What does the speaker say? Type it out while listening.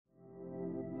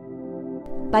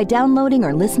By downloading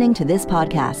or listening to this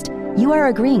podcast, you are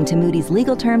agreeing to Moody's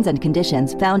legal terms and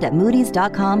conditions found at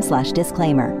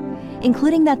moodys.com/disclaimer,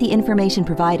 including that the information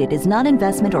provided is not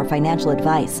investment or financial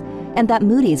advice, and that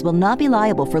Moody's will not be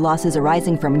liable for losses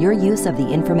arising from your use of the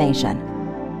information.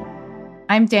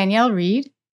 I'm Danielle Reed,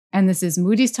 and this is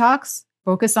Moody's Talks,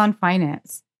 Focus on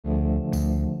Finance.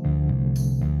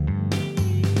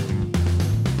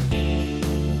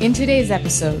 In today's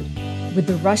episode, with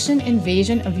the Russian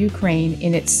invasion of Ukraine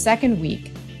in its second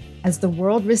week, as the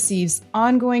world receives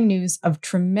ongoing news of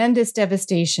tremendous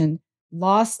devastation,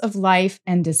 loss of life,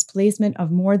 and displacement of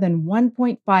more than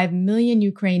 1.5 million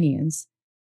Ukrainians,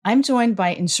 I'm joined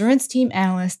by insurance team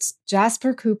analysts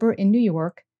Jasper Cooper in New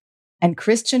York and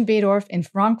Christian Behdorf in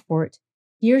Frankfurt,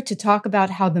 here to talk about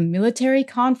how the military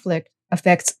conflict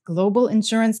affects global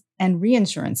insurance and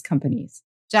reinsurance companies.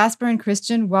 Jasper and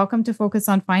Christian, welcome to Focus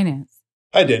on Finance.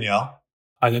 Hi, Danielle.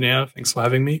 Hi, Danielle. Thanks for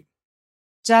having me.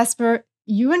 Jasper,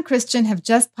 you and Christian have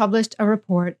just published a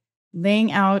report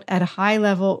laying out at a high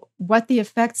level what the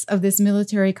effects of this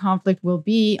military conflict will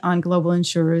be on global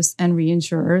insurers and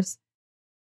reinsurers.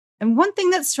 And one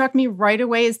thing that struck me right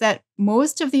away is that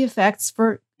most of the effects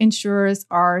for insurers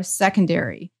are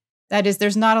secondary. That is,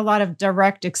 there's not a lot of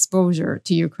direct exposure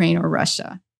to Ukraine or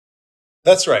Russia.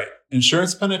 That's right.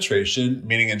 Insurance penetration,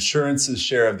 meaning insurance's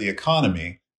share of the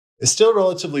economy, is still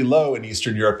relatively low in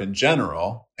Eastern Europe in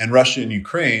general, and Russia and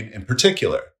Ukraine in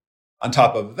particular. On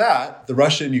top of that, the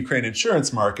Russia and Ukraine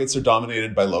insurance markets are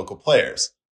dominated by local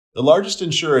players. The largest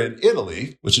insurer in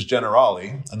Italy, which is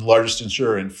Generali, and the largest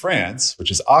insurer in France, which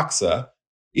is AXA,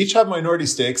 each have minority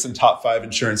stakes in top 5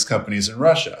 insurance companies in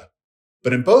Russia.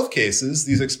 But in both cases,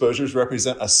 these exposures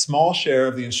represent a small share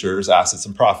of the insurer's assets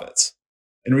and profits.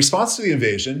 In response to the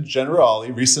invasion,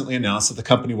 Generali recently announced that the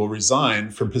company will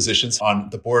resign from positions on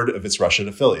the board of its Russian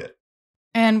affiliate.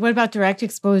 And what about direct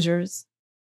exposures?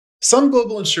 Some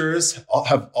global insurers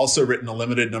have also written a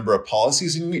limited number of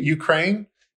policies in Ukraine,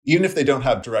 even if they don't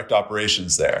have direct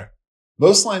operations there.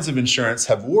 Most lines of insurance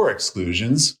have war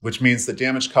exclusions, which means that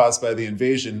damage caused by the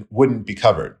invasion wouldn't be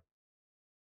covered.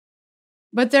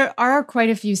 But there are quite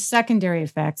a few secondary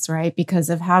effects, right? Because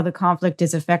of how the conflict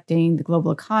is affecting the global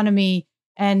economy,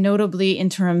 and notably in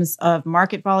terms of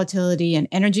market volatility and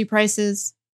energy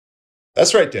prices.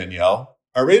 That's right, Danielle.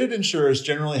 Our rated insurers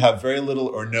generally have very little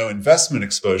or no investment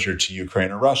exposure to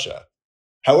Ukraine or Russia.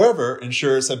 However,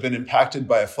 insurers have been impacted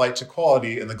by a flight to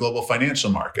quality in the global financial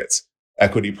markets.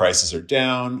 Equity prices are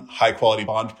down, high-quality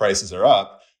bond prices are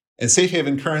up, and safe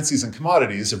haven currencies and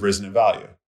commodities have risen in value.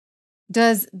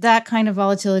 Does that kind of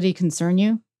volatility concern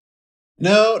you?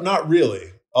 No, not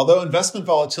really. Although investment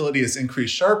volatility has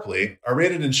increased sharply, our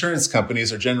rated insurance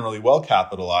companies are generally well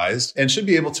capitalized and should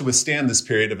be able to withstand this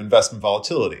period of investment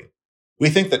volatility. We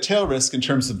think that tail risk in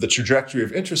terms of the trajectory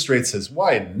of interest rates has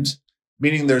widened,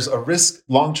 meaning there's a risk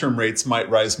long-term rates might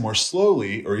rise more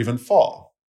slowly or even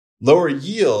fall. Lower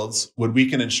yields would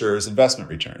weaken insurers' investment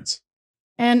returns.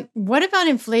 And what about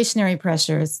inflationary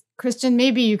pressures? Christian,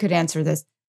 maybe you could answer this.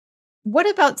 What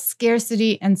about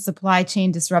scarcity and supply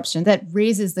chain disruption that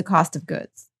raises the cost of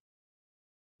goods?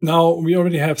 Now, we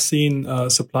already have seen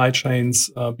supply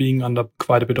chains being under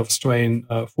quite a bit of strain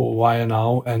for a while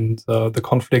now, and the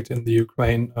conflict in the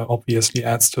Ukraine obviously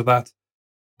adds to that.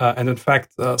 And in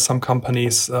fact, some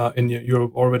companies in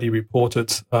Europe already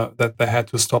reported that they had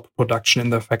to stop production in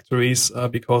their factories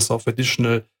because of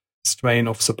additional strain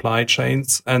of supply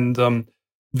chains. And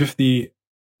with the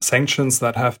sanctions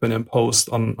that have been imposed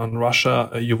on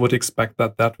Russia, you would expect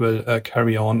that will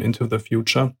carry on into the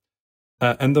future.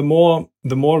 And the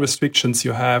more restrictions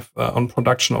you have on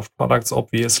production of products,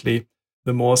 obviously,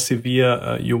 the more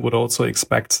severe you would also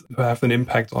expect to have an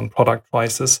impact on product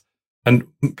prices. And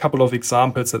a couple of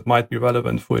examples that might be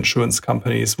relevant for insurance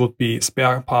companies would be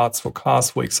spare parts for cars,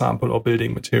 for example, or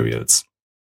building materials.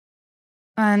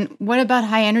 And what about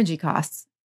high energy costs?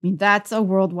 I mean, that's a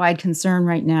worldwide concern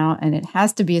right now, and it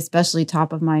has to be especially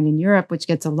top of mind in Europe, which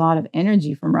gets a lot of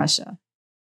energy from Russia.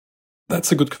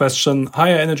 That's a good question.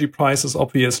 Higher energy prices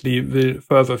obviously will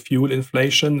further fuel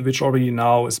inflation, which already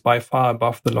now is by far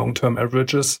above the long-term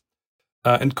averages,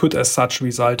 and could as such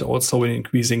result also in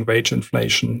increasing wage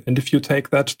inflation. And if you take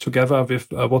that together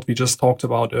with what we just talked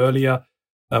about earlier,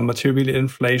 material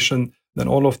inflation, then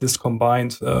all of this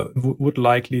combined would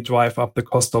likely drive up the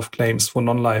cost of claims for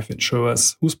non-life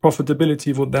insurers, whose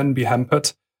profitability would then be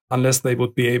hampered unless they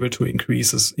would be able to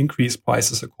increase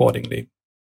prices accordingly.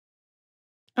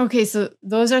 Okay, so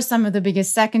those are some of the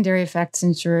biggest secondary effects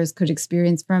insurers could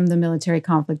experience from the military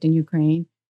conflict in Ukraine.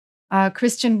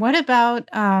 Christian, what about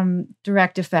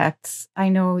direct effects? I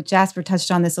know Jasper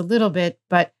touched on this a little bit,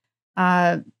 but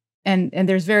and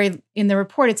there's in the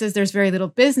report, it says there's very little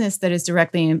business that is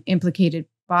directly implicated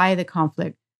by the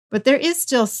conflict, but there is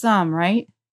still some, right?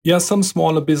 Yeah, some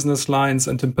smaller business lines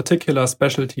and in particular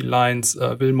specialty lines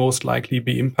will most likely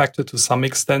be impacted to some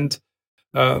extent.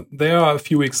 There are a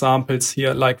few examples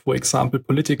here, like, for example,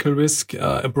 political risk,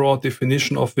 a broad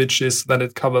definition of which is that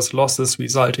it covers losses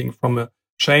resulting from a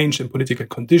change in political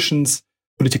conditions,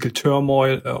 political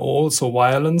turmoil, or also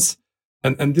violence.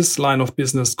 And this line of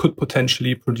business could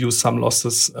potentially produce some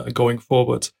losses going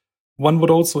forward. One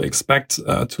would also expect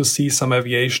to see some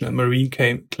aviation and marine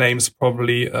claims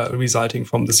probably resulting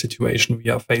from the situation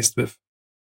we are faced with.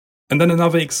 And then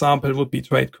another example would be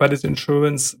trade credit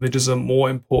insurance, which is a more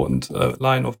important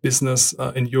line of business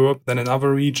in Europe than in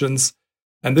other regions.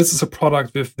 And this is a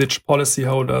product with which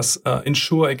policyholders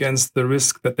insure against the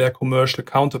risk that their commercial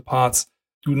counterparts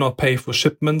do not pay for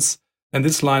shipments. And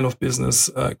this line of business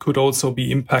could also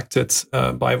be impacted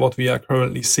by what we are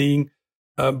currently seeing,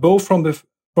 both from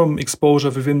exposure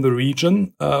within the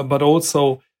region, but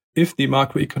also if the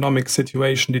macroeconomic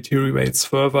situation deteriorates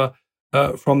further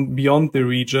from beyond the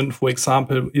region, for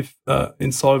example, if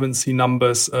insolvency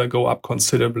numbers go up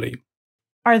considerably.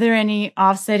 Are there any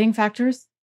offsetting factors?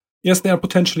 Yes, there are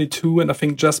potentially two, and I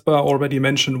think Jasper already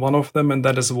mentioned one of them, and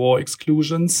that is war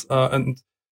exclusions. And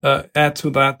add to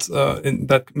that, in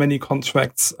that many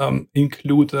contracts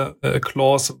include a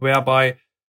clause whereby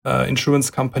insurance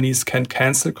companies can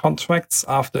cancel contracts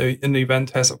after an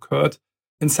event has occurred.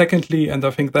 And secondly, and I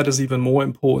think that is even more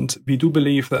important, we do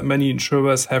believe that many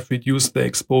insurers have reduced their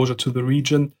exposure to the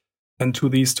region and to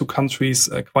these two countries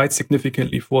quite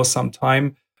significantly for some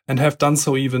time, and have done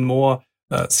so even more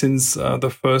since the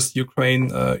first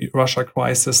Ukraine-Russia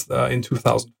crisis in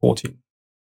 2014.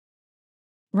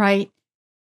 Right.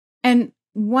 And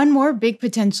one more big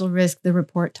potential risk the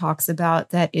report talks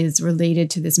about that is related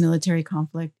to this military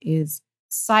conflict is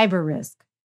cyber risk.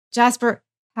 Jasper,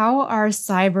 how are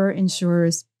cyber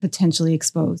insurers potentially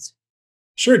exposed?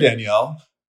 Sure, Danielle.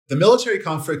 The military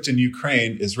conflict in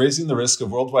Ukraine is raising the risk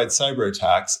of worldwide cyber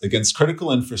attacks against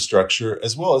critical infrastructure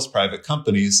as well as private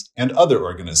companies and other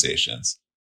organizations.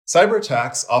 Cyber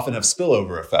attacks often have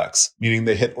spillover effects, meaning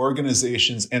they hit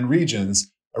organizations and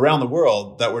regions around the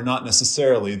world that were not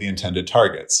necessarily the intended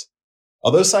targets.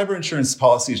 Although cyber insurance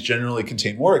policies generally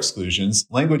contain more exclusions,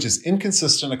 language is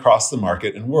inconsistent across the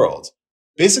market and world.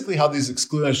 Basically, how these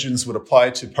exclusions would apply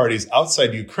to parties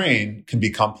outside Ukraine can be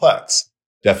complex.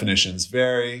 Definitions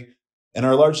vary and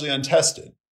are largely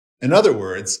untested. In other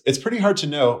words, it's pretty hard to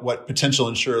know what potential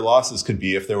insurer losses could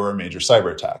be if there were a major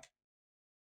cyber attack.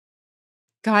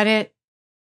 Got it.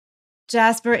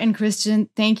 Jasper and Christian,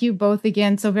 thank you both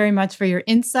again so very much for your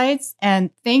insights.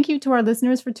 And thank you to our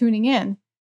listeners for tuning in.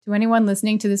 To anyone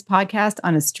listening to this podcast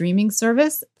on a streaming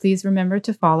service, please remember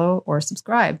to follow or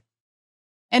subscribe.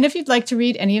 And if you'd like to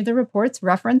read any of the reports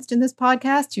referenced in this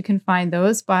podcast, you can find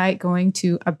those by going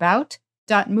to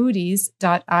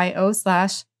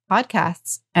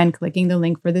about.moodys.io/podcasts and clicking the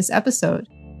link for this episode.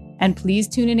 And please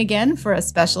tune in again for a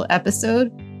special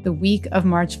episode the week of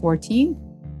March 14th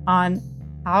on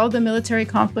how the military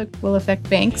conflict will affect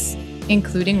banks,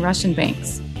 including Russian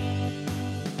banks.